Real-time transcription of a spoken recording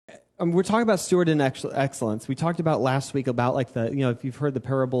we're talking about steward and excellence. We talked about last week about like if you've heard the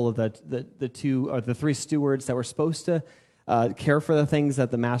parable of the two or the three stewards that were supposed to care for the things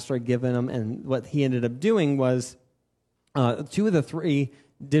that the master had given them, and what he ended up doing was two of the three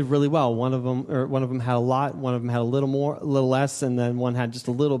did really well. One of them had a lot, one of them had a little more, a little less, and then one had just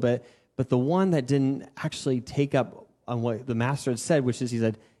a little bit. But the one that didn't actually take up on what the master had said, which is he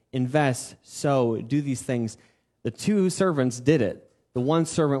said, invest, sow, do these things. The two servants did it. The one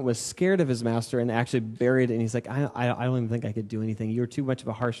servant was scared of his master and actually buried it. And he's like, I don't even think I could do anything. You're too much of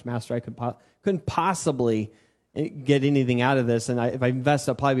a harsh master. I couldn't possibly get anything out of this. And if I invest,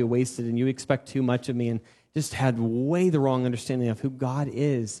 I'll probably be wasted. And you expect too much of me. And just had way the wrong understanding of who God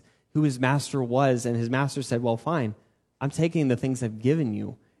is, who his master was. And his master said, well, fine. I'm taking the things I've given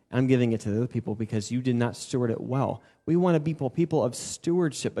you, and I'm giving it to the other people because you did not steward it well. We want to be people of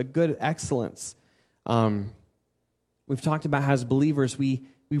stewardship, a good excellence. We've talked about how as believers, we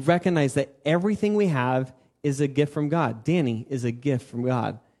recognize that everything we have is a gift from God. Danny is a gift from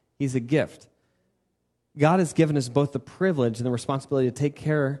God. He's a gift. God has given us both the privilege and the responsibility to take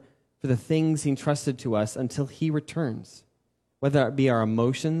care for the things he entrusted to us until he returns, whether it be our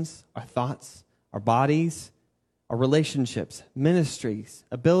emotions, our thoughts, our bodies, our relationships, ministries,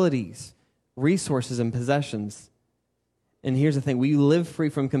 abilities, resources, and possessions. And here's the thing, we live free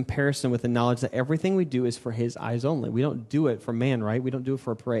from comparison with the knowledge that everything we do is for his eyes only. We don't do it for man, right? We don't do it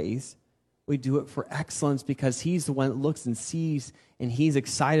for praise. We do it for excellence because he's the one that looks and sees and he's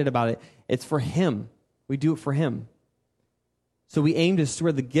excited about it. It's for him. We do it for him. So we aim to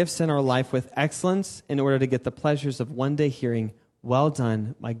steward the gifts in our life with excellence in order to get the pleasures of one day hearing, well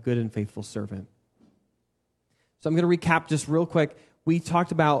done, my good and faithful servant. So I'm going to recap just real quick. We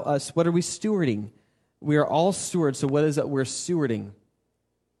talked about us. What are we stewarding? We are all stewards, so what is it we're stewarding?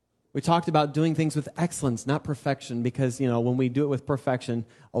 We talked about doing things with excellence, not perfection, because, when we do it with perfection,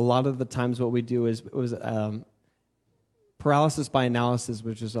 a lot of the times what we do is paralysis by analysis,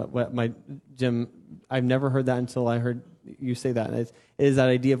 which is what Jim, I've never heard that until I heard you say that. It is that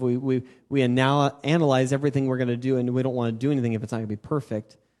idea of we analyze everything we're going to do, and we don't want to do anything if it's not going to be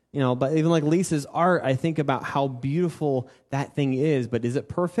perfect. But even like Lisa's art, I think about how beautiful that thing is, but is it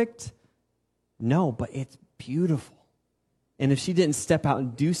perfect? No, but it's beautiful. And if she didn't step out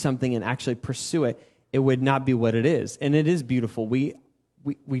and do something and actually pursue it, it would not be what it is. And it is beautiful. We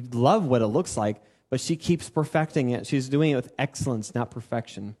love what it looks like, but she keeps perfecting it. She's doing it with excellence, not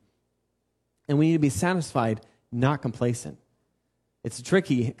perfection. And we need to be satisfied, not complacent. It's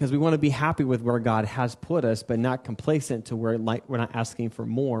tricky because we want to be happy with where God has put us, but not complacent to where we're not asking for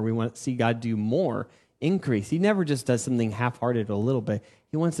more. We want to see God do more, increase. He never just does something half-hearted or a little bit.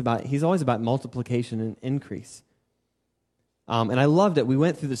 He's always about multiplication and increase. And I loved it. We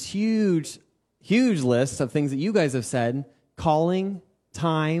went through this huge, huge list of things that you guys have said: calling,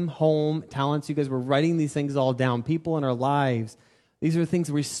 time, home, talents. You guys were writing these things all down. People in our lives. These are things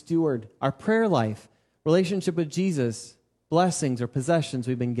we steward. Our prayer life, relationship with Jesus, blessings or possessions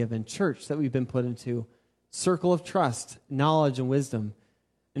we've been given, church that we've been put into, circle of trust, knowledge and wisdom,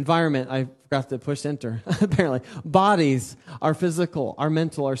 environment, I forgot to push enter, apparently, bodies, our physical, our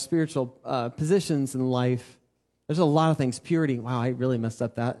mental, our spiritual positions in life. There's a lot of things. Purity, wow, I really messed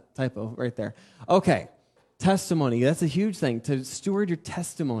up that typo right there. Okay, testimony, that's a huge thing, to steward your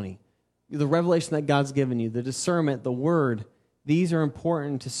testimony, the revelation that God's given you, the discernment, the word. These are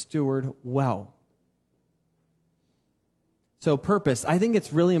important to steward well. So purpose, I think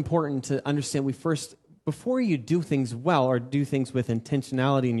it's really important to understand before you do things well or do things with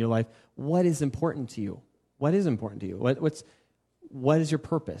intentionality in your life, what is important to you? What is important to you? What is your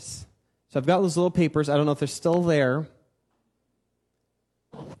purpose? So I've got those little papers. I don't know if they're still there.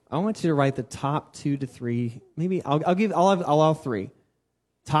 I want you to write the top 2 to 3. Maybe I'll have 3.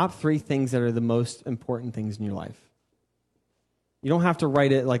 Top 3 things that are the most important things in your life. You don't have to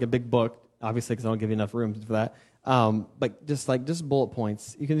write it like a big book, obviously, because I don't give you enough room for that. But just bullet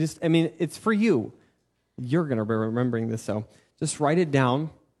points. You can it's for you. You're going to be remembering this, so just write it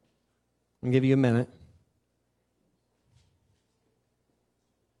down. I'll give you a minute.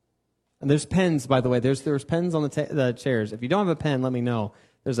 And there's pens, by the way. There's pens on the chairs. If you don't have a pen, let me know.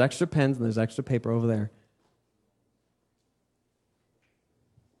 There's extra pens and there's extra paper over there.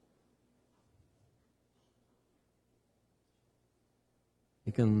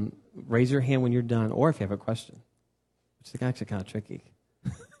 You can raise your hand when you're done, or if you have a question, which is actually kind of tricky.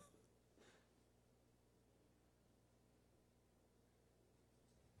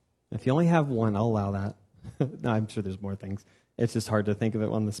 If you only have one, I'll allow that. No, I'm sure there's more things. It's just hard to think of it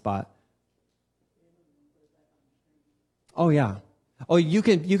on the spot. Oh, yeah. Oh, you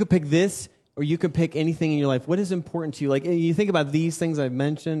can pick this. Or you could pick anything in your life. What is important to you? Like, you think about these things I've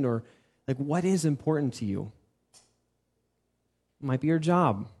mentioned, or like, what is important to you? It might be your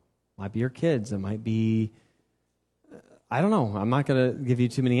job. It might be your kids. It might be, I don't know. I'm not going to give you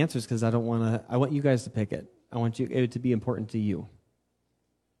too many answers because I want you guys to pick it. I want it to be important to you.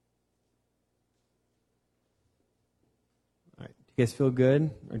 All right. Do you guys feel good?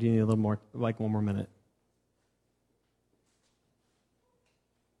 Or do you need a little more, like 1 more minute?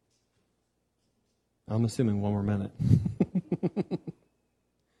 I'm assuming 1 more minute.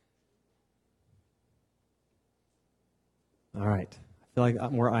 All right. I feel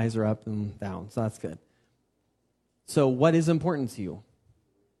like more eyes are up and down, so that's good. So what is important to you?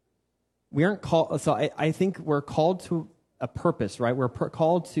 We aren't called, so I think we're called to a purpose, right? We're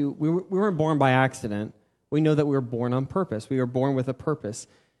called to, we weren't born by accident. We know that we were born on purpose. We were born with a purpose.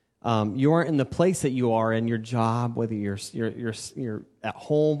 You aren't in the place that you are in your job, whether you're at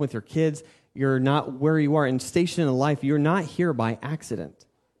home with your kids. You're not where you are in station in life. You're not here by accident.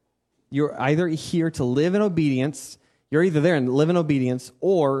 You're either here to live in obedience. You're either there and live in obedience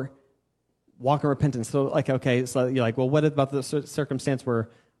or walk in repentance. So, like, okay, so you're like, well, what about the circumstance where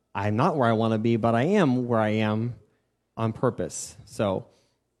I'm not where I want to be, but I am where I am on purpose? So,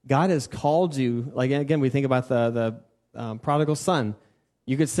 God has called you. Like, again, we think about the prodigal son.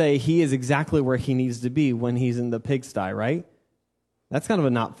 You could say he is exactly where he needs to be when he's in the pigsty, right? That's kind of a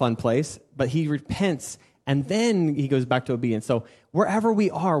not fun place, but he repents, and then he goes back to obedience. So wherever we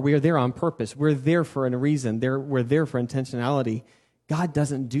are there on purpose. We're there for a reason. We're there for intentionality. God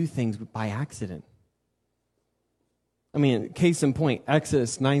doesn't do things by accident. I mean, case in point,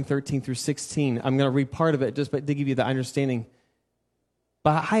 Exodus 9:13 through 16. I'm going to read part of it just to give you the understanding.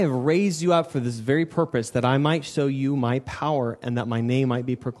 But I have raised you up for this very purpose, that I might show you my power and that my name might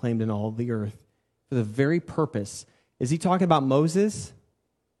be proclaimed in all the earth. For the very purpose. Is he talking about Moses,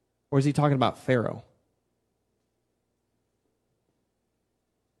 or is he talking about Pharaoh?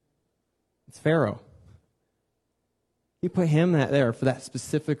 It's Pharaoh. He put him there for that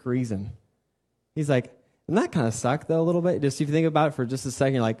specific reason. He's like, and that kind of sucked, though, a little bit. Just if you think about it for just a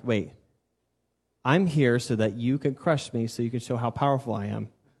second, you're like, wait, I'm here so that you can crush me, so you can show how powerful I am,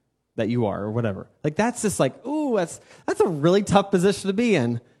 that you are, or whatever. Like, that's just like, ooh, that's a really tough position to be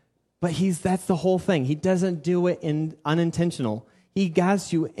in. But that's the whole thing. He doesn't do it unintentional. He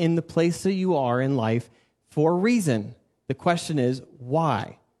has you in the place that you are in life for a reason. The question is,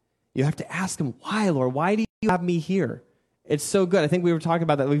 why? You have to ask him, why, Lord? Why do you have me here? It's so good. I think we were talking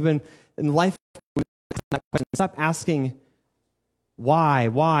about that. We've been in life. Stop asking why.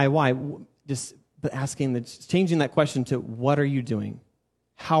 Just changing that question to, what are you doing?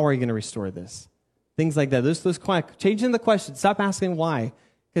 How are you going to restore this? Things like that. Those changing the question. Stop asking why.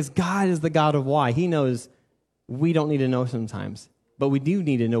 Because God is the God of why. He knows we don't need to know sometimes. But we do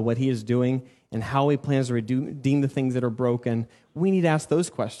need to know what he is doing and how he plans to redeem the things that are broken. We need to ask those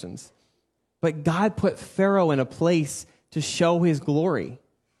questions. But God put Pharaoh in a place to show his glory.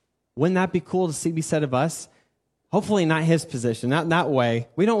 Wouldn't that be cool to be said of us? Hopefully not his position, not in that way.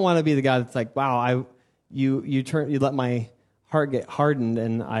 We don't want to be the guy that's like, wow, you let my heart get hardened,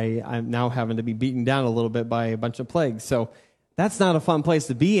 and I'm now having to be beaten down a little bit by a bunch of plagues. So that's not a fun place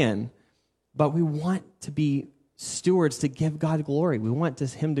to be in, but we want to be stewards to give God glory. We want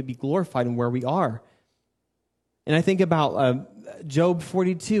him to be glorified in where we are. And I think about Job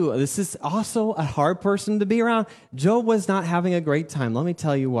 42. This is also a hard person to be around. Job was not having a great time. Let me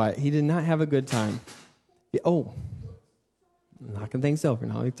tell you what. He did not have a good time. Oh, I'm knocking things over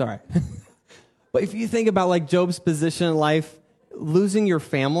now. It's all right. But if you think about like Job's position in life, losing your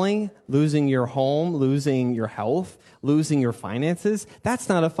family, losing your home, losing your health, losing your finances, that's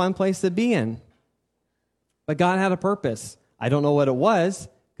not a fun place to be in. But God had a purpose. I don't know what it was,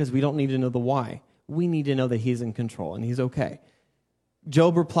 because we don't need to know the why. We need to know that he's in control and he's okay.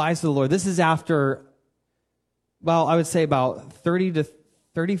 Job replies to the Lord. This is after, well, I would say about 30 to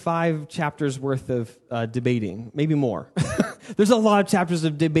 35 chapters worth of debating, maybe more. There's a lot of chapters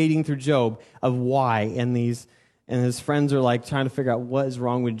of debating through Job of why, and his friends are like trying to figure out what is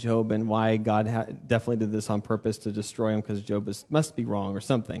wrong with Job and why God definitely did this on purpose to destroy him, because Job must be wrong or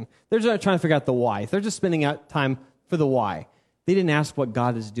something. They're just trying to figure out the why. They're just spending out time for the why. They didn't ask what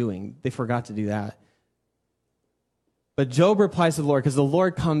God is doing. They forgot to do that. But Job replies to the Lord, because the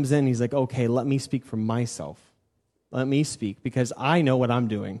Lord comes in. He's like, okay, let me speak for myself. Let me speak, because I know what I'm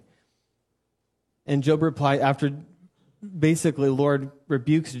doing. And Job replied, after basically the Lord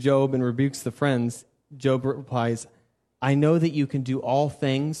rebukes Job and rebukes the friends, Job replies, I know that you can do all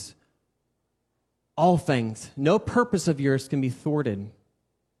things. All things. No purpose of yours can be thwarted.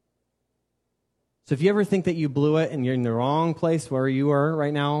 So if you ever think that you blew it and you're in the wrong place where you are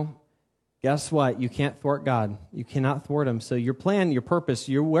right now, guess what? You can't thwart God. You cannot thwart him. So your plan, your purpose,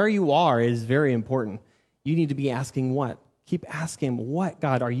 where you are is very important. You need to be asking what? Keep asking, what,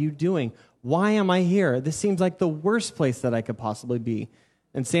 God, are you doing? Why am I here? This seems like the worst place that I could possibly be.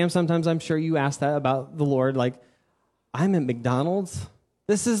 And Sam, sometimes I'm sure you ask that about the Lord, like, I'm at McDonald's?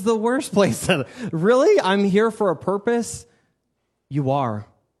 This is the worst place. Really? I'm here for a purpose? You are.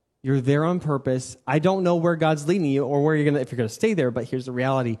 You're there on purpose. I don't know where God's leading you or where if you're going to stay there, but here's the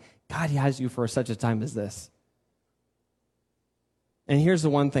reality. God has you for such a time as this. And here's the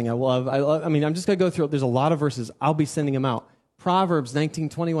one thing I love. I'm just going to go through it. There's a lot of verses. I'll be sending them out. Proverbs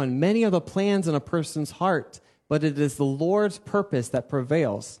 19:21. Many are the plans in a person's heart, but it is the Lord's purpose that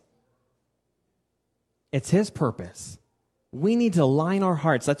prevails. It's his purpose. We need to align our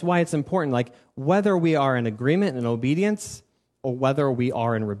hearts. That's why it's important. Like whether we are in agreement and obedience or whether we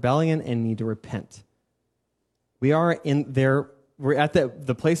are in rebellion and need to repent. We are in there. We're at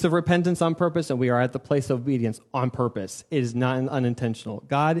the place of repentance on purpose, and we are at the place of obedience on purpose. It is not unintentional.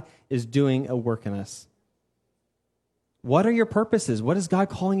 God is doing a work in us. What are your purposes? What is God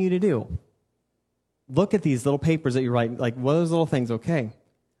calling you to do? Look at these little papers that you write. Like, what are those little things? Okay,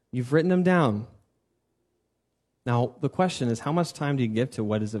 you've written them down. Now, the question is, how much time do you give to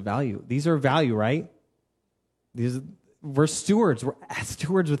what is of value? These are value, right? We're stewards. We're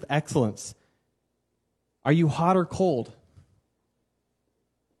stewards with excellence. Are you hot or cold?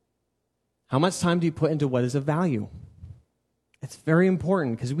 How much time do you put into what is of value? It's very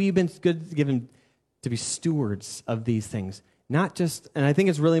important because we've been given to be stewards of these things. Not just, and I think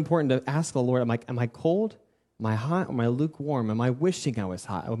it's really important to ask the Lord, am I cold? Am I hot? Am I lukewarm? Am I wishing I was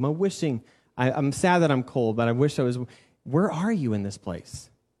hot? Am I wishing, I'm sad that I'm cold, but I wish I was, where are you in this place?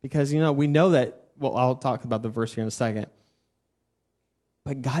 Because, we know that, well, I'll talk about the verse here in a second.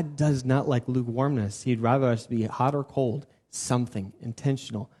 But God does not like lukewarmness. He'd rather us be hot or cold, something,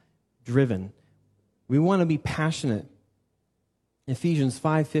 intentional, driven. We want to be passionate. Ephesians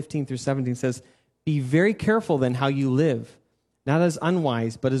 5:15-17 says, be very careful then how you live, not as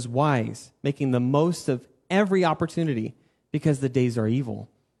unwise, but as wise, making the most of every opportunity, because the days are evil.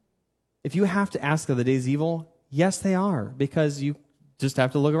 If you have to ask, are the days evil? Yes, they are, because you just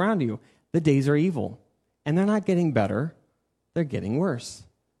have to look around you. The days are evil, and they're not getting better. They're getting worse.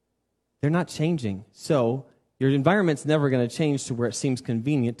 They're not changing. So your environment's never going to change to where it seems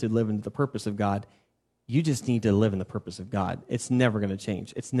convenient to live into the purpose of God. You just need to live in the purpose of God. It's never going to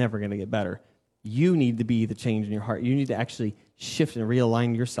change. It's never going to get better. You need to be the change in your heart. You need to actually shift and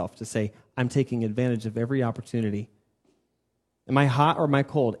realign yourself to say, I'm taking advantage of every opportunity. Am I hot or am I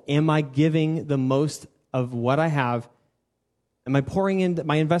cold? Am I giving the most of what I have? Am I pouring into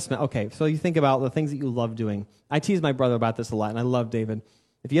my investment? Okay, so you think about the things that you love doing. I tease my brother about this a lot, and I love David.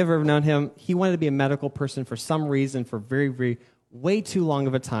 If you've ever known him, he wanted to be a medical person for some reason for very, very, way too long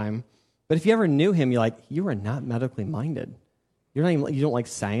of a time. But if you ever knew him, you're like, you are not medically minded. You don't like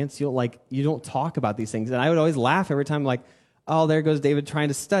science. You don't talk about these things. And I would always laugh every time, like, oh, there goes David trying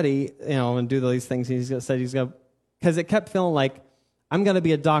to study, and do these things. He's going to because it kept feeling like, I'm going to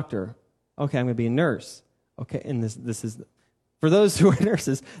be a doctor. Okay, I'm going to be a nurse. Okay, and this is, for those who are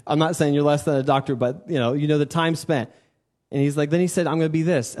nurses, I'm not saying you're less than a doctor, but the time spent. And he's like, then he said, I'm going to be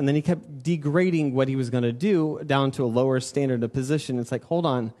this. And then he kept degrading what he was going to do down to a lower standard of position. It's like, hold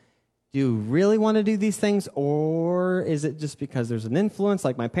on. Do you really want to do these things? Or is it just because there's an influence,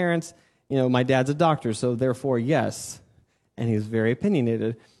 like my parents? My dad's a doctor, so therefore, yes. And he was very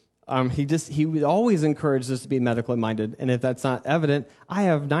opinionated. He would always encourage us to be medically minded. And if that's not evident, I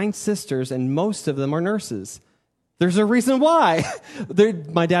have 9 sisters, and most of them are nurses. There's a reason why.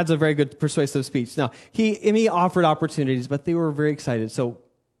 My dad's a very good persuasive speech. Now, he offered opportunities, but they were very excited.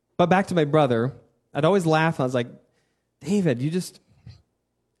 But back to my brother, I'd always laugh. I was like, David,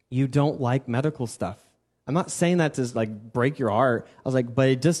 you don't like medical stuff. I'm not saying that to break your heart. I was like, but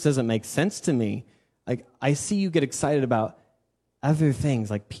it just doesn't make sense to me. Like, I see you get excited about other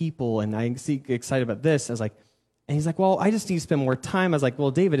things like people, and I see you get excited about this. I was like, and he's like, well, I just need to spend more time. I was like, well,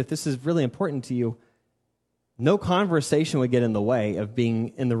 David, if this is really important to you, no conversation would get in the way of being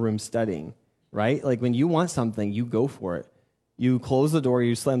in the room studying, right? Like when you want something, you go for it. You close the door,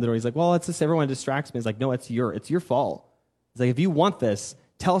 you slam the door. He's like, well, it's just everyone distracts me. It's like, no, it's your fault. It's like, if you want this,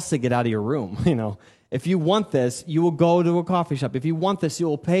 tell us to get out of your room. If you want this, you will go to a coffee shop. If you want this, you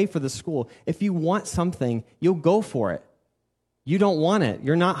will pay for the school. If you want something, you'll go for it. You don't want it.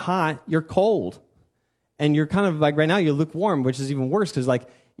 You're not hot. You're cold. And you're kind of like right now, you're lukewarm, which is even worse because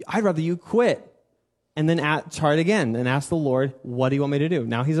I'd rather you quit. And then try it again and ask the Lord, what do you want me to do?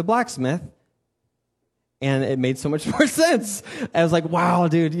 Now he's a blacksmith. And it made so much more sense. I was like, wow,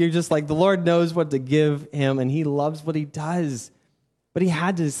 dude, you're just like, the Lord knows what to give him, and he loves what he does. But he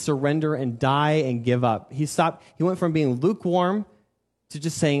had to surrender and die and give up. He went from being lukewarm to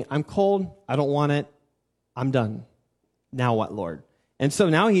just saying, I'm cold, I don't want it, I'm done. Now what, Lord? And so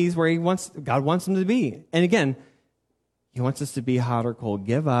now he's where God wants him to be. And again, he wants us to be hot or cold.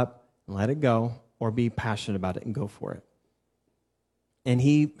 Give up and let it go, or be passionate about it and go for it. And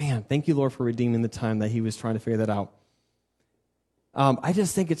thank you, Lord, for redeeming the time that he was trying to figure that out. I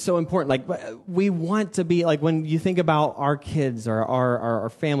just think it's so important. Like, we want to be, like, when you think about our kids or our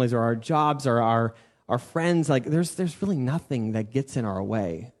families or our jobs or our friends, like, there's really nothing that gets in our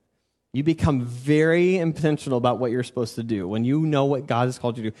way. You become very intentional about what you're supposed to do when you know what God has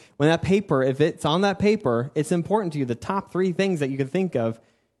called you to do. When that paper, if it's on that paper, it's important to you. The top 3 things that you can think of,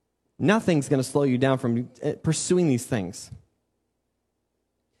 nothing's going to slow you down from pursuing these things.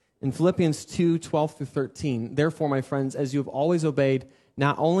 In Philippians 2:12-13, therefore, my friends, as you have always obeyed,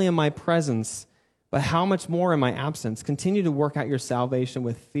 not only in my presence, but how much more in my absence, continue to work out your salvation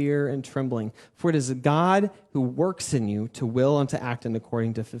with fear and trembling. For it is God who works in you to will and to act in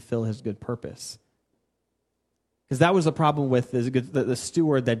according to fulfill his good purpose. Because that was the problem with the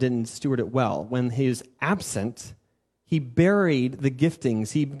steward that didn't steward it well. When he was absent, he buried the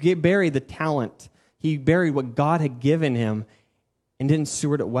giftings. He buried the talent. He buried what God had given him and didn't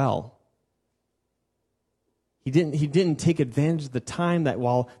steward it well. He didn't take advantage of the time that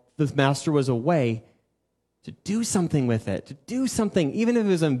while the master was away to do something with it, to do something, even if it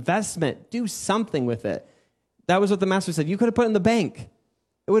was an investment, do something with it. That was what the master said. You could have put it in the bank.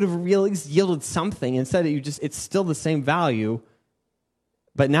 It would have really yielded something. Instead, it's still the same value,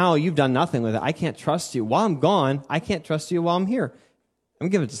 but now you've done nothing with it. I can't trust you. While I'm gone, I can't trust you while I'm here. I'm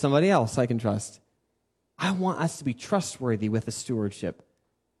going to give it to somebody else I can trust. I want us to be trustworthy with the stewardship.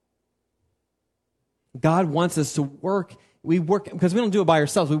 God wants us to work. We work because we don't do it by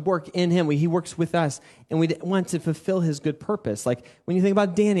ourselves. We work in him. He works with us, and we want to fulfill his good purpose. Like when you think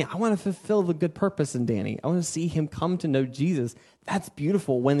about Danny, I want to fulfill the good purpose in Danny. I want to see him come to know Jesus. That's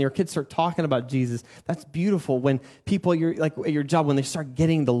beautiful. When your kids start talking about Jesus, that's beautiful. When people, you're like at your job, when they start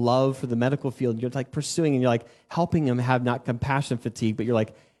getting the love for the medical field, you're like pursuing and you're like helping them have not compassion fatigue, but you're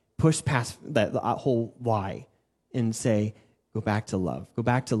like push past that whole lie and say, go back to love. Go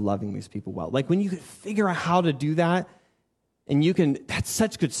back to loving these people well. Like when you can figure out how to do that, and that's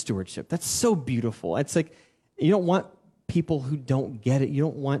such good stewardship. That's so beautiful. It's like, you don't want people who don't get it. You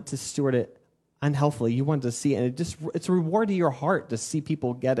don't want to steward it unhealthily. You want to see it. And it's a reward to your heart to see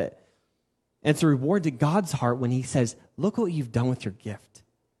people get it. And it's a reward to God's heart when he says, look what you've done with your gift.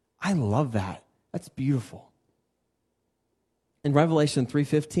 I love that. That's beautiful. In Revelation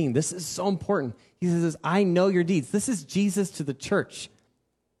 3:15, this is so important. He says, I know your deeds. This is Jesus to the church.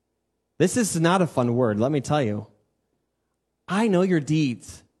 This is not a fun word, let me tell you. I know your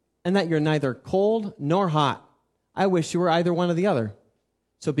deeds, and that you're neither cold nor hot. I wish you were either one or the other.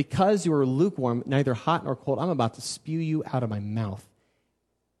 So because you are lukewarm, neither hot nor cold, I'm about to spew you out of my mouth.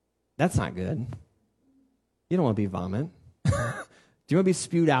 That's not good. You don't want to be vomit. Do you want to be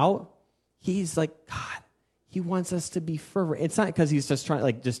spewed out? He's like, God, he wants us to be fervent. It's not because he's just trying,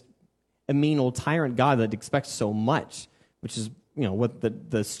 like, just a mean old tyrant God that expects so much, which is, what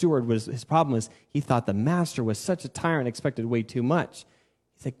the steward was, his problem was he thought the master was such a tyrant, expected way too much.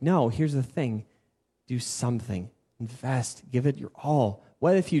 He's like, no, here's the thing. Do something. Invest. Give it your all.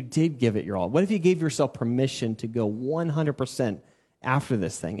 What if you did give it your all? What if you gave yourself permission to go 100% after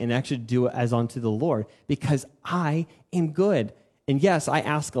this thing and actually do it as unto the Lord? Because I am good. And yes, I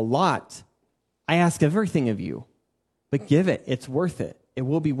ask a lot. I ask everything of you. But give it. It's worth it. It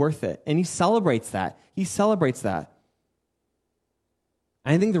will be worth it. And he celebrates that. He celebrates that.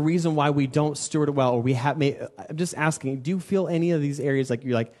 I think the reason why we don't steward it well, or I'm just asking, do you feel any of these areas like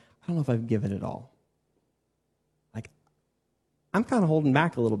you're like, I don't know if I've given it all? Like, I'm kind of holding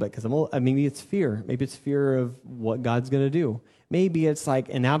back a little bit because maybe it's fear. Maybe it's fear of what God's going to do. Maybe it's like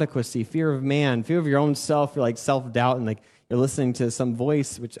inadequacy, fear of man, fear of your own self. You're like self-doubt and like you're listening to some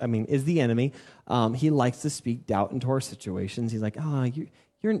voice, which is the enemy. He likes to speak doubt into our situations. He's like, you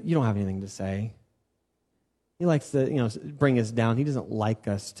don't have anything to say. He likes to, bring us down. He doesn't like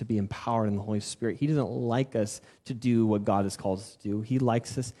us to be empowered in the Holy Spirit. He doesn't like us to do what God has called us to do. He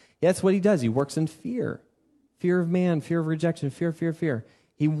likes us. That's what he does. He works in fear. Fear of man, fear of rejection, fear.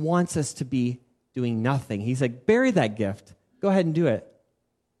 He wants us to be doing nothing. He's like, bury that gift. Go ahead and do it.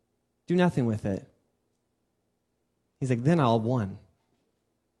 Do nothing with it. He's like, then I'll have won.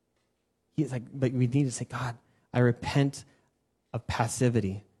 He's like, but we need to say, God, I repent of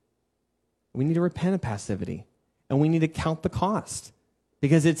passivity. We need to repent of passivity. And we need to count the cost.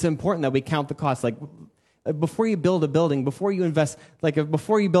 Because it's important that we count the cost. Like, before you build a building, before you invest,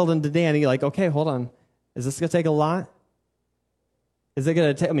 before you build into Danny, you're like, okay, hold on. Is this going to take a lot? Is it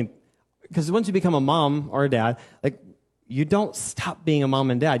going to take, I mean, because once you become a mom or a dad, like, you don't stop being a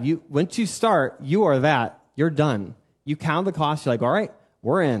mom and dad. Once you start, you are that. You're done. You count the cost. You're like, all right,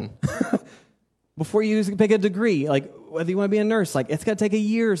 we're in. Before you pick a degree, like whether you want to be a nurse, like it's going to take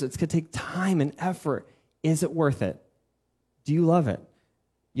years. It's going to take time and effort. Is it worth it? Do you love it?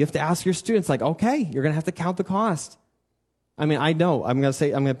 You have to ask your students, like, okay, you're going to have to count the cost. I mean, I know. I'm going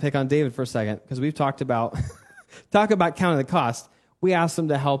to pick on David for a second because we've talked about counting the cost. We asked him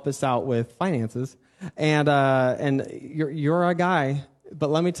to help us out with finances, and you're a guy. But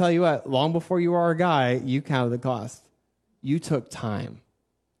let me tell you what, long before you were a guy, you counted the cost. You took time.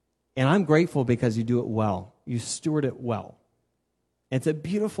 And I'm grateful because you do it well. You steward it well. It's a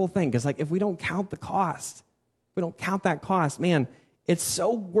beautiful thing because, like, if we don't count the cost, man, it's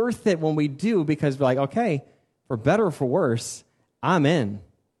so worth it when we do because we're like, okay, for better or for worse, I'm in.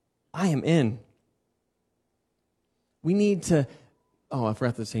 I am in. We need to, I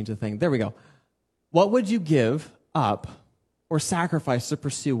forgot to change the thing. There we go. What would you give up or sacrifice to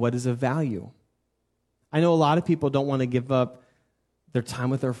pursue what is of value? I know a lot of people don't want to give up their time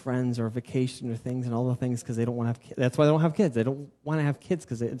with their friends or vacation or things and all the things because they don't want to have kids. That's why they don't have kids. They don't want to have kids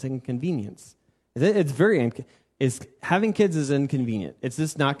because it's inconvenience. Having kids is inconvenient. It's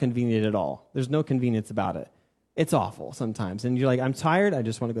just not convenient at all. There's no convenience about it. It's awful sometimes. And you're like, I'm tired. I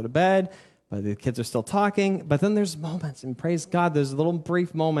just want to go to bed. But the kids are still talking. But then there's moments, and praise God, there's little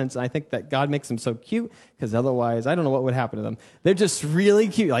brief moments. And I think that God makes them so cute because otherwise, I don't know what would happen to them. They're just really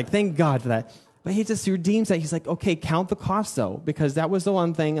cute. Like, thank God for that. But he just redeems that. He's like, okay, count the cost, though, because that was the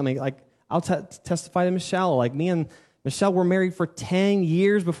one thing. I mean, like, I'll testify to Michelle. Like, me and Michelle were married for 10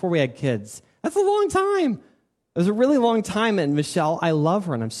 years before we had kids. That's a long time. It was a really long time. And Michelle, I love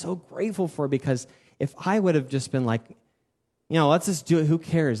her, and I'm so grateful for her because if I would have just been like, let's just do it. Who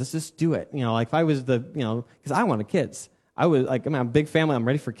cares? Let's just do it. Like if I was because I wanted kids. I was like, I'm a big family. I'm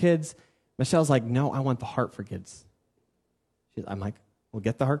ready for kids. Michelle's like, no, I want the heart for kids. I'm like, well,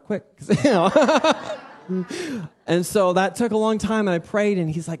 get the heart quick. And so that took a long time, and I prayed, and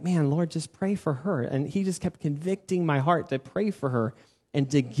he's like, man, Lord, just pray for her. And he just kept convicting my heart to pray for her and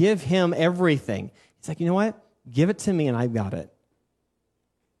to give him everything. He's like, you know what? Give it to me, and I've got it.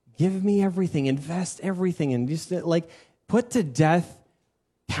 Give me everything. Invest everything. And just like put to death,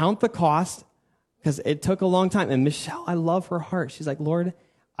 count the cost, because it took a long time. And Michelle, I love her heart. She's like, Lord,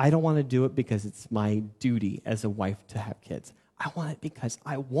 I don't want to do it because it's my duty as a wife to have kids. I want it because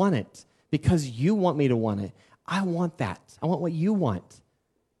I want it, because you want me to want it. I want that. I want what you want.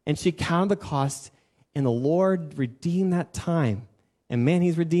 And she counted the cost, and the Lord redeemed that time. And man,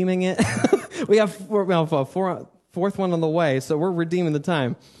 he's redeeming it. we have a fourth one on the way, so we're redeeming the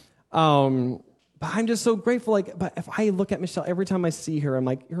time. But I'm just so grateful. Like, but if I look at Michelle, every time I see her, I'm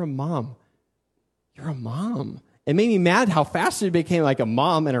like, you're a mom. You're a mom. It made me mad how fast she became like a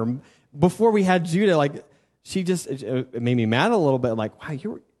mom. And her before we had Judah, like it made me mad a little bit. Like,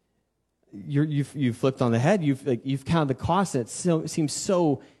 wow, you've flipped on the head. You've counted the cost, and it seems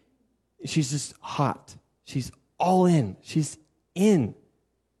so. She's just hot. She's all in. She's in.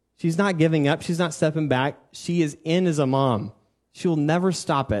 She's not giving up. She's not stepping back. She is in as a mom. She will never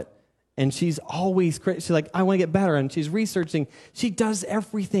stop it. And she's always, she's like, I want to get better. And she's researching. She does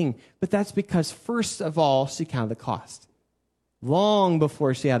everything. But that's because, first of all, she counted the cost. Long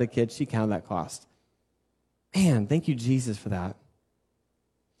before she had a kid, she counted that cost. Man, thank you, Jesus, for that.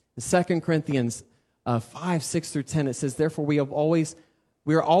 In 2 Corinthians 5, 6 through 10, it says, therefore, we are always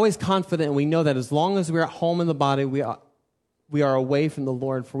confident, and we know that as long as we're at home in the body, we are away from the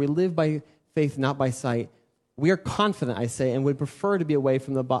Lord. For we live by faith, not by sight. We are confident, I say, and would prefer to be away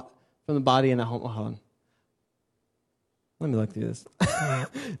from the body and at home. Oh, hold on. Let me look through this.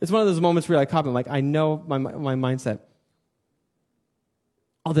 It's one of those moments where I copy. I'm like, I know my mindset.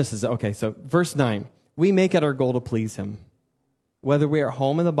 Oh, this is, okay, so verse 9. We make it our goal to please him, whether we are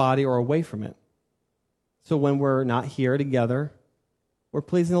home in the body or away from it. So when we're not here together, we're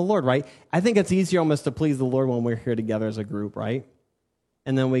pleasing the Lord, right? I think it's easier almost to please the Lord when we're here together as a group, right?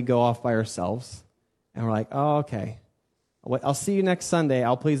 And then we go off by ourselves, and we're like, oh, okay. I'll see you next Sunday.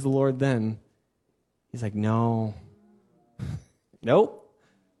 I'll please the Lord then. He's like, no. Nope.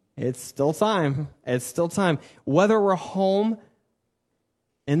 It's still time. It's still time. Whether we're home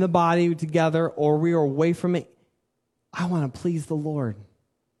in the body together or we are away from it, I want to please the Lord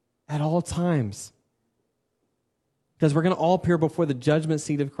at all times. Because we're going to all appear before the judgment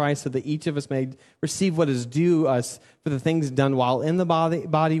seat of Christ so that each of us may receive what is due us for the things done while in the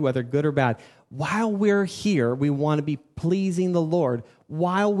body, whether good or bad. While we're here, we want to be pleasing the Lord.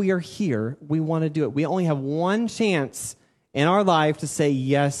 While we are here, we want to do it. We only have one chance in our life to say,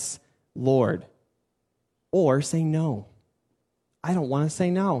 yes, Lord, or say no. I don't want to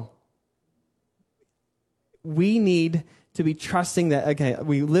say no. We need to be trusting that, okay,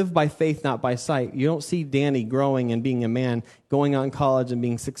 we live by faith, not by sight. You don't see Danny growing and being a man, going on college and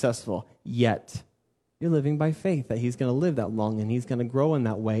being successful yet. You're living by faith that he's going to live that long and he's going to grow in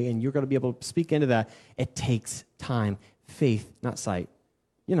that way, and you're going to be able to speak into that. It takes time. Faith, not sight.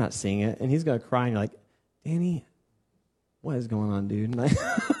 You're not seeing it, and he's going to cry, and you're like, Danny, what is going on, dude?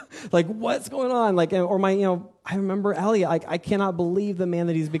 Like, what's going on? Like, or I remember Elliot. I cannot believe the man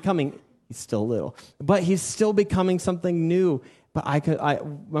that he's becoming. He's still little, but he's still becoming something new. But I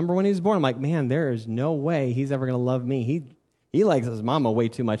remember when he was born, I'm like, man, there is no way he's ever going to love me. He likes his mama way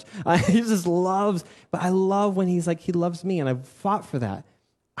too much. He just loves, but I love when he's like, he loves me, and I've fought for that.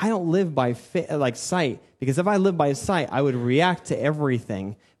 I don't live by sight, because if I lived by sight, I would react to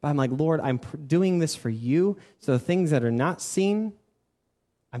everything. But I'm like, Lord, I'm doing this for you, so the things that are not seen,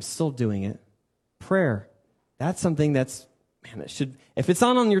 I'm still doing it. Prayer, that's something that's, man, it should, if it's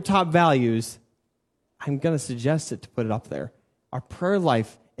not on your top values, I'm going to suggest it to put it up there. Our prayer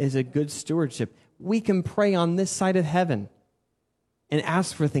life is a good stewardship. We can pray on this side of heaven and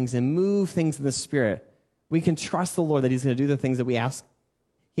ask for things and move things in the Spirit. We can trust the Lord that he's going to do the things that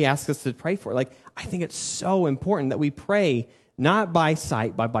he asks us to pray for. Like, I think it's so important that we pray not by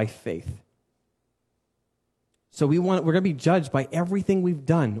sight, but by faith. So we're going to be judged by everything we've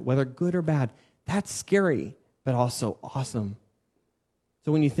done, whether good or bad. That's scary, but also awesome.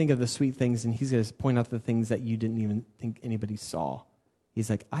 So when you think of the sweet things, and he's going to point out the things that you didn't even think anybody saw. He's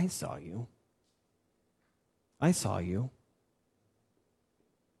like, I saw you. I saw you.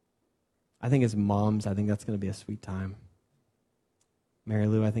 I think as moms, I think that's going to be a sweet time. Mary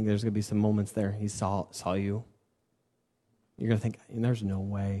Lou, I think there's going to be some moments there. He saw you. You're going to think, there's no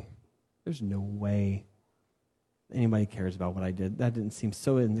way. There's no way anybody cares about what I did. That didn't seem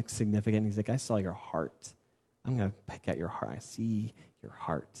so insignificant. He's like, I saw your heart. I'm going to pick at your heart. I see your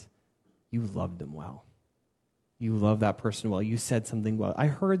heart. You loved them well. You loved that person well. You said something well. I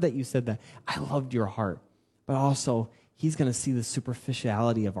heard that you said that. I loved your heart. But also, he's going to see the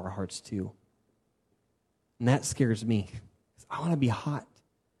superficiality of our hearts too. And that scares me. I want to be hot.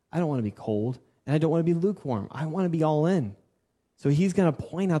 I don't want to be cold. And I don't want to be lukewarm. I want to be all in. So he's going to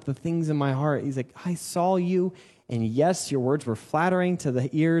point out the things in my heart. He's like, I saw you, and yes, your words were flattering to the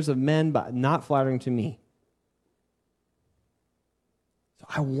ears of men, but not flattering to me. So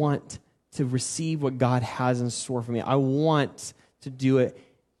I want to receive what God has in store for me. I want to do it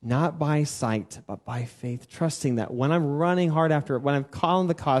not by sight, but by faith, trusting that when I'm running hard after it, when I'm calling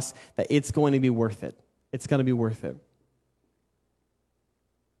the cost, that it's going to be worth it. It's going to be worth it.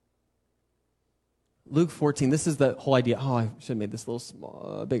 Luke 14, this is the whole idea. Oh, I should have made this a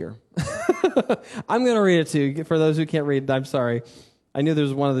little bigger. I'm going to read it to you. For those who can't read, I'm sorry. I knew there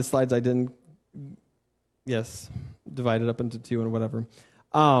was one of the slides I didn't, divide it up into two and whatever.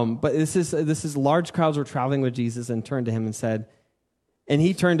 But this is large crowds were traveling with Jesus and turned to him and said, and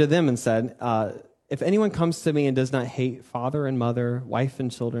he turned to them and said, if anyone comes to me and does not hate father and mother, wife and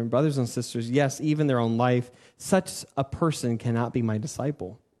children, brothers and sisters, yes, even their own life, such a person cannot be my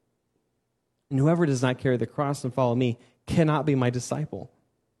disciple. And whoever does not carry the cross and follow me cannot be my disciple.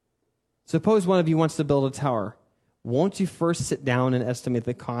 Suppose one of you wants to build a tower. Won't you first sit down and estimate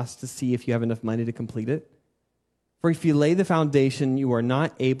the cost to see if you have enough money to complete it? For if you lay the foundation, you are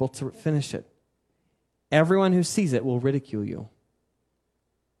not able to finish it. Everyone who sees it will ridicule you.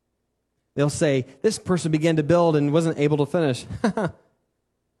 They'll say, this person began to build and wasn't able to finish.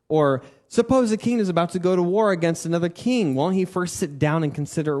 Or, suppose a king is about to go to war against another king. Won't he first sit down and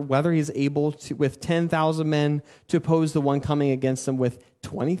consider whether he's able to, with 10,000 men, to oppose the one coming against him with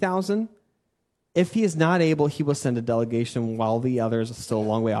 20,000? If he is not able, he will send a delegation while the others are still a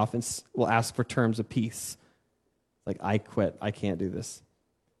long way off and will ask for terms of peace. Like, I quit. I can't do this.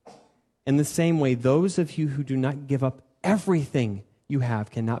 In the same way, those of you who do not give up everything you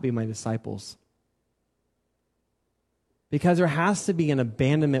have cannot be my disciples. Because there has to be an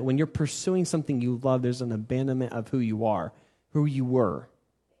abandonment. When you're pursuing something you love, there's an abandonment of who you are, who you were.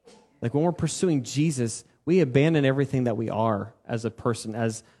 Like when we're pursuing Jesus, we abandon everything that we are as a person,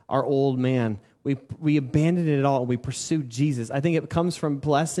 as our old man. We abandon it all and we pursue Jesus. I think it comes from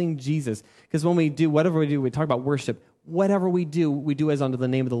blessing Jesus. Because when we do, whatever we do, we talk about worship. Whatever we do as under the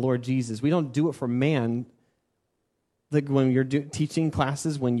name of the Lord Jesus. We don't do it for man. Like when you're teaching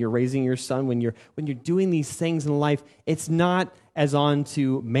classes, when you're raising your son, when you're doing these things in life, it's not as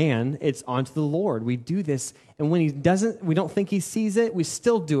onto man, it's onto the Lord. We do this, and when he doesn't, we don't think he sees it, we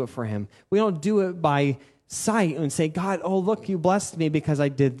still do it for him. We don't do it by sight and say, God, oh, look, you blessed me because I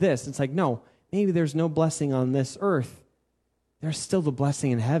did this. It's like, no, maybe there's no blessing on this earth. There's still the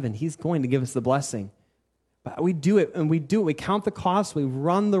blessing in heaven. He's going to give us the blessing. But we do it, and we do it. We count the cost. We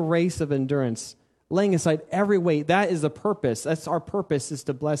run the race of endurance, laying aside every weight. That is the purpose. That's our purpose, is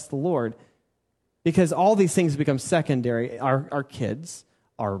to bless the Lord. Because all these things become secondary. Our kids,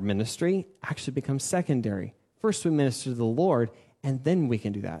 our ministry actually becomes secondary. First we minister to the Lord, and then we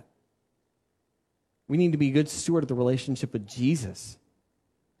can do that. We need to be a good steward of the relationship with Jesus.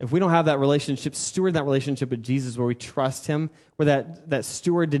 If we don't have that relationship, steward that relationship with Jesus where we trust him, where that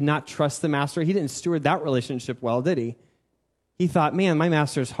steward did not trust the master, he didn't steward that relationship well, did he? He thought, man, my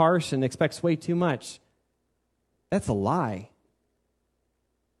master's harsh and expects way too much. That's a lie.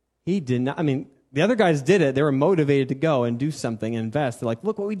 He did not, the other guys did it. They were motivated to go and do something and invest. They're like,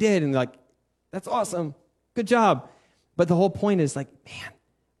 look what we did. And they're like, that's awesome. Good job. But the whole point is like, man,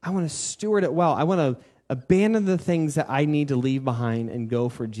 I want to steward it well. I want to abandon the things that I need to leave behind and go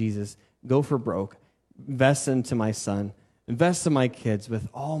for Jesus, go for broke, invest into my son, invest in my kids with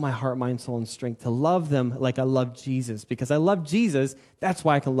all my heart, mind, soul, and strength, to love them like I love Jesus. Because I love Jesus, that's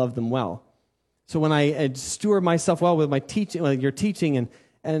why I can love them well. So when I steward myself well with my teaching, with your teaching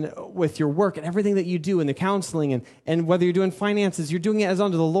and with your work and everything that you do in the counseling and whether you're doing finances, you're doing it as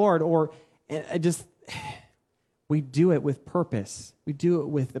unto the Lord, or we do it with purpose. We do it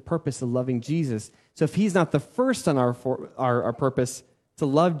with the purpose of loving Jesus. So if he's not the first on our purpose to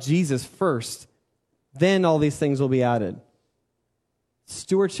love Jesus first, then all these things will be added.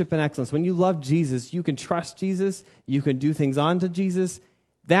 Stewardship and excellence. When you love Jesus, you can trust Jesus. You can do things onto Jesus.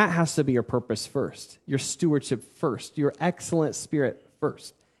 That has to be your purpose first. Your stewardship first. Your excellent spirit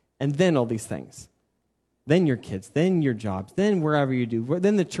first. And then all these things. Then your kids, then your jobs, then wherever you do,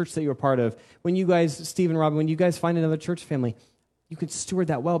 then the church that you're part of. When you guys, Steve and Robin, when you guys find another church family, you can steward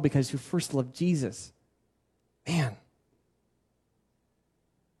that well because you first love Jesus. Man.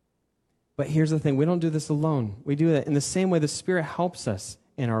 But here's the thing. We don't do this alone. We do it in the same way the Spirit helps us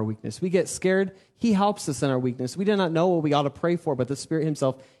in our weakness. We get scared. He helps us in our weakness. We do not know what we ought to pray for, but the Spirit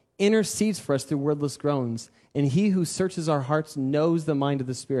himself intercedes for us through wordless groans. And he who searches our hearts knows the mind of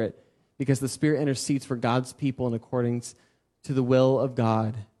the Spirit, because the Spirit intercedes for God's people in accordance to the will of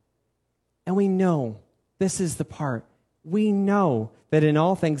God. And we know, this is the part, we know that in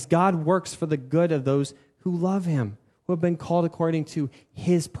all things God works for the good of those who love him, who have been called according to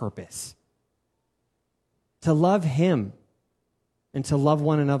his purpose. To love him and to love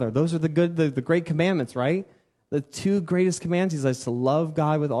one another. Those are the great commandments, right? The two greatest commands, he says, to love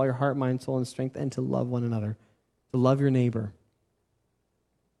God with all your heart, mind, soul, and strength, and to love one another, to love your neighbor.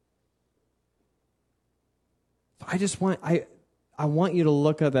 I want you to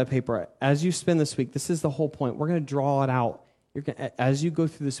look at that paper. As you spend this week, this is the whole point. We're going to draw it out. As you go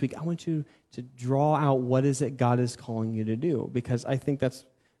through this week, I want you to draw out what is it God is calling you to do, because I think that's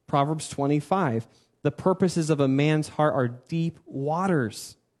Proverbs 25. The purposes of a man's heart are deep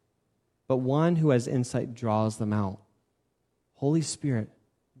waters, but one who has insight draws them out. Holy Spirit,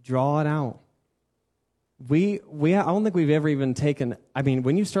 draw it out. I don't think we've ever even taken,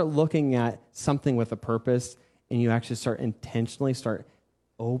 when you start looking at something with a purpose and you actually intentionally start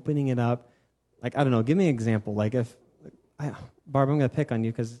opening it up, like, I don't know, give me an example. Like Barb, I'm going to pick on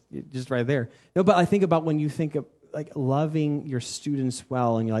you because you're just right there. No, but I think about when you think of like loving your students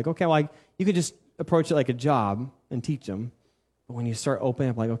well, and you're like, okay, well, you could just approach it like a job and teach them. But when you start opening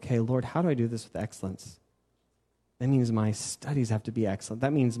up, like, okay, Lord, how do I do this with excellence? That means my studies have to be excellent.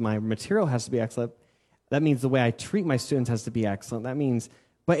 That means my material has to be excellent. That means the way I treat my students has to be excellent. That means,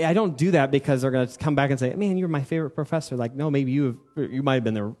 but I don't do that because they're going to come back and say, man, you're my favorite professor. Like, no, maybe you might have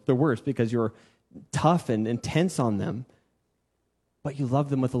been the worst because you're tough and intense on them. But you love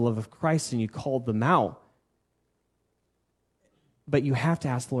them with the love of Christ and you called them out. But you have to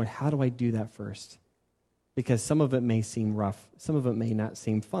ask the Lord, how do I do that first? Because some of it may seem rough. Some of it may not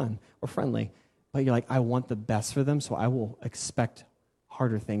seem fun or friendly. But you're like, I want the best for them, so I will expect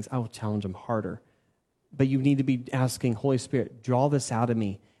harder things. I will challenge them harder. But you need to be asking, Holy Spirit, draw this out of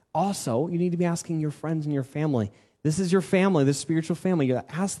me. Also, you need to be asking your friends and your family. This is your family, this spiritual family. You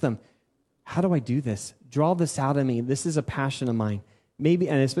ask them, how do I do this? Draw this out of me. This is a passion of mine. Maybe,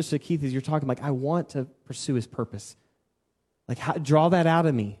 and especially Keith, as you're talking, like, I want to pursue his purpose. Like, draw that out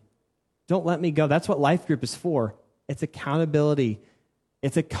of me. Don't let me go. That's what life group is for. It's accountability.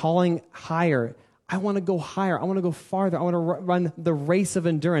 It's a calling higher. I want to go higher. I want to go farther. I want to run the race of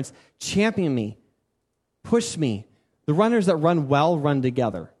endurance. Champion me. Push me. The runners that run well run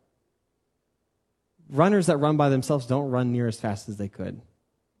together. Runners that run by themselves don't run near as fast as they could.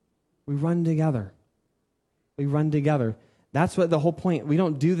 We run together. We run together. That's what the whole point. We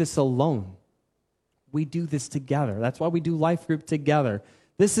don't do this alone. We do this together. That's why we do life group together.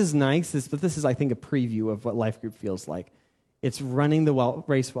 This is nice, but this is, I think, a preview of what life group feels like. It's running the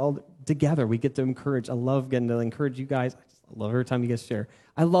race well together. We get to encourage. I love getting to encourage you guys. I love every time you guys share.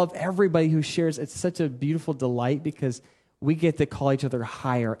 I love everybody who shares. It's such a beautiful delight because we get to call each other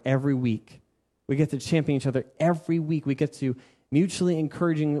higher every week. We get to champion each other every week. We get to mutually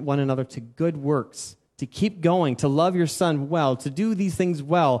encouraging one another to good works, to keep going, to love your son well, to do these things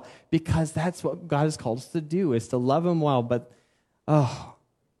well, because that's what God has called us to do, is to love him well. But,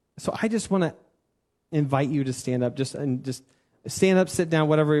 so I just want to invite you to stand up, just stand up, sit down,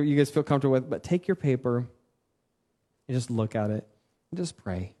 whatever you guys feel comfortable with, but take your paper and just look at it and just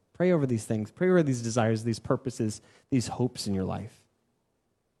pray. Pray over these things. Pray over these desires, these purposes, these hopes in your life.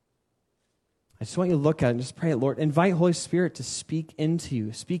 I just want you to look at it and just pray it, Lord. Invite Holy Spirit to speak into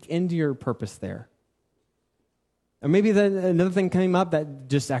you, speak into your purpose there. Or maybe another thing came up that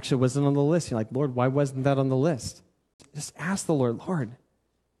just actually wasn't on the list. You're like, Lord, why wasn't that on the list? Just ask the Lord, Lord,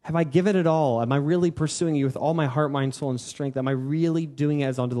 have I given it all? Am I really pursuing you with all my heart, mind, soul, and strength? Am I really doing it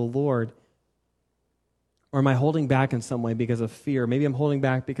as unto the Lord? Or am I holding back in some way because of fear? Maybe I'm holding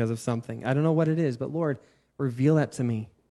back because of something. I don't know what it is, but Lord, reveal that to me.